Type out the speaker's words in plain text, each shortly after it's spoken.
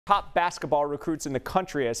Top basketball recruits in the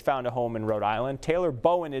country has found a home in Rhode Island. Taylor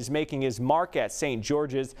Bowen is making his mark at St.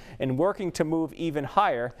 George's and working to move even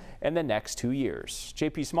higher in the next 2 years.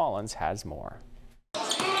 JP Smallins has more.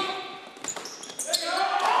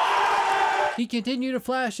 He continued to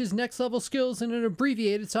flash his next-level skills in an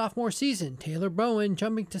abbreviated sophomore season. Taylor Bowen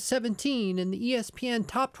jumping to 17 in the ESPN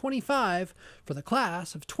Top 25 for the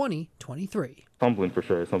class of 2023. Humbling for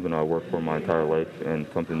sure. It's something I worked for my entire life and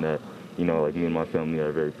something that, like me and my family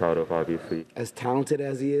are very proud of, obviously. As talented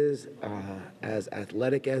as he is, as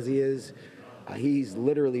athletic as he is, he's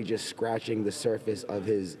literally just scratching the surface of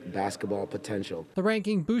his basketball potential. The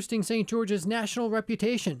ranking boosting St. George's national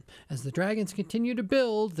reputation as the Dragons continue to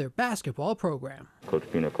build their basketball program. Coach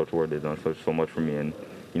Pina, Coach Ward, they've done so much for me, and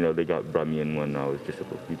they brought me in when I was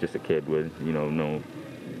just a kid with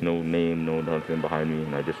no name, no nothing behind me,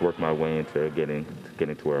 and I just worked my way into getting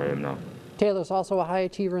to where I am now. Taylor's also a high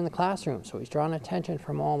achiever in the classroom, so he's drawn attention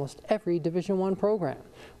from almost every Division I program,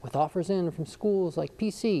 with offers in from schools like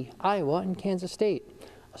PC, Iowa, and Kansas State.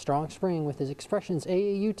 A strong spring with his Expressions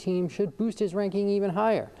AAU team should boost his ranking even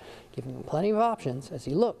higher, giving him plenty of options as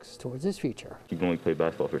he looks towards his future. You can only play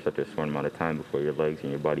basketball for such a short amount of time before your legs and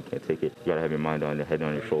your body can't take it. You got to have your mind on your head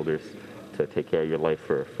on your shoulders to take care of your life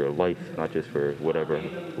for life, not just for whatever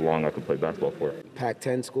long I can play basketball for.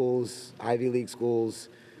 Pac-10 schools, Ivy League schools,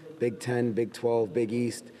 Big 10, Big 12, Big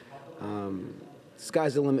East.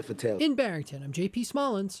 Sky's the limit for Taylor. In Barrington, I'm JP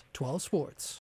Smallins, 12 Sports.